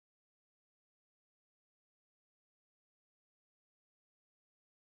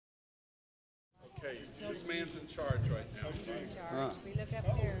This man's in charge right now. He's in charge. We look up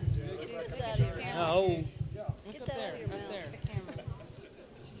there. No. Get that out of your mouth. There. The camera.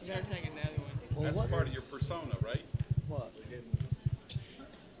 You better take another one. That's part of your persona, right? What?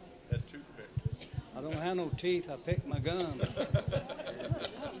 That toothpick. I don't have no teeth. I pick my gum.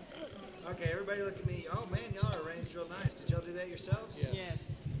 Okay, everybody look at me. Oh man, y'all are arranged real nice. Did y'all do that yourselves? Yes.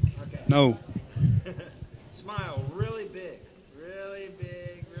 Okay. No. Smile really big. Really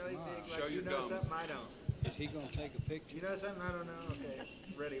big, really big. Show Like you your know gums. something I don't. Is he going to take a picture? You know something I don't know? Okay.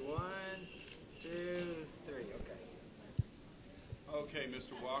 Ready? 1, 2, 3. Okay. Okay,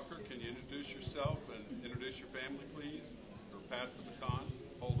 Mr. Walker, can you introduce yourself and introduce your family, please? Or pass the baton.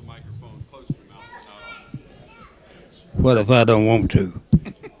 Hold the microphone close to your mouth, but not on. What if I don't want to?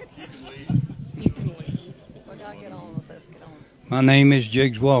 We gotta get on with this. Get on. My name is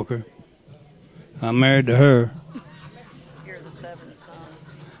Jiggs Walker. I'm married to her. You're the seventh son.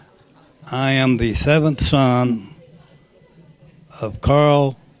 I am the 7th son of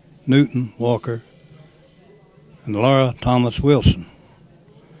Carl Newton Walker and Laura Thomas Wilson.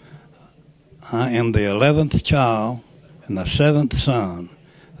 I am the 11th child and the 7th son.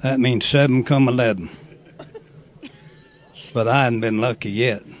 That means 7 come 11. But I hadn't been lucky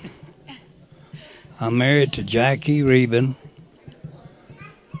yet. I'm married to Jackie Reben.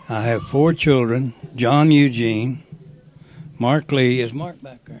 I have 4 children, John Eugene, Mark Lee. Is Mark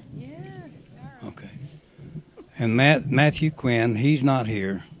back there? Yes. Okay. And Matthew Quinn, he's not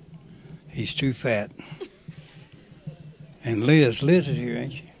here. He's too fat. And Liz is here,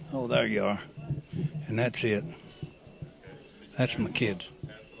 ain't she? Oh, there you are. And that's it. That's my kids.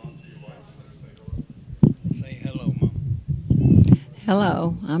 Say hello, Mom.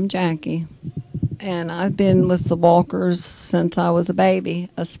 Hello, I'm Jackie. And I've been with the Walkers since I was a baby,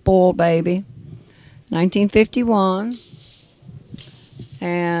 a spoiled baby. 1951.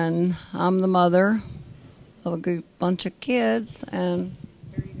 And I'm the mother of a good bunch of kids. And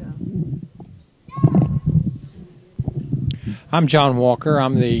here you go. I'm John Walker.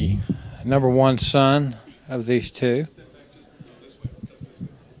 I'm the number 1 son of these 2.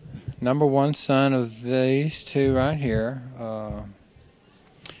 Number 1 son of these 2 right here.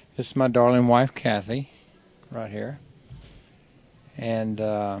 This is my darling wife, Kathy, right here. And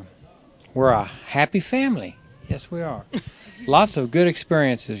we're a happy family. Yes, we are. Lots of good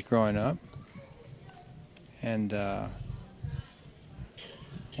experiences growing up. And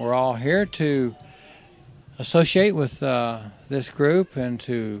we're all here to associate with this group and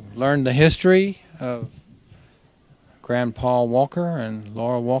to learn the history of Grandpa Walker and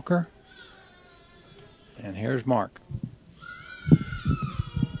Laura Walker. And here's Mark.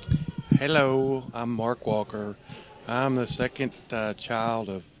 Hello, I'm Mark Walker. I'm the 2nd child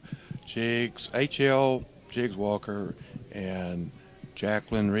of Jiggs, H.L. Jiggs Walker and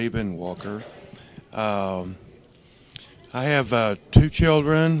Jacqueline Reben Walker. I have 2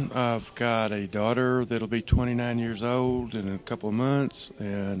 children. I've got a daughter that'll be 29 years old in a couple of months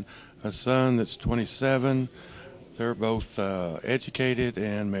and a son that's 27. They're both educated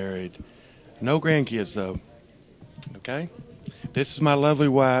and married. No grandkids, though. Okay? This is my lovely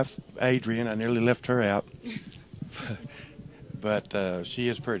wife, Adrian. I nearly left her out. But she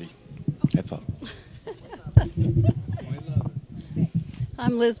is pretty. That's all.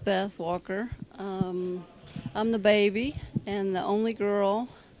 I'm Lizbeth Walker. I'm the baby and the only girl.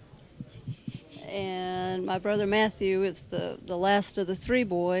 And my brother Matthew is the last of the 3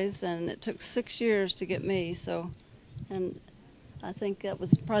 boys, and it took 6 years to get me. So, and I think that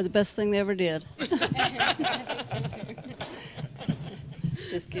was probably the best thing they ever did.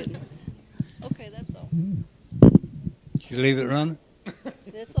 Just kidding. Okay, that's all. You leave it running?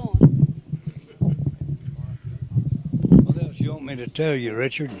 It's on. What else you want me to tell you,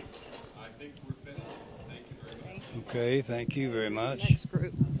 Richard? I think we're finished. Thank you very much. Okay, thank you very much. Next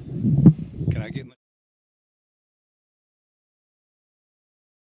group. Can I get my...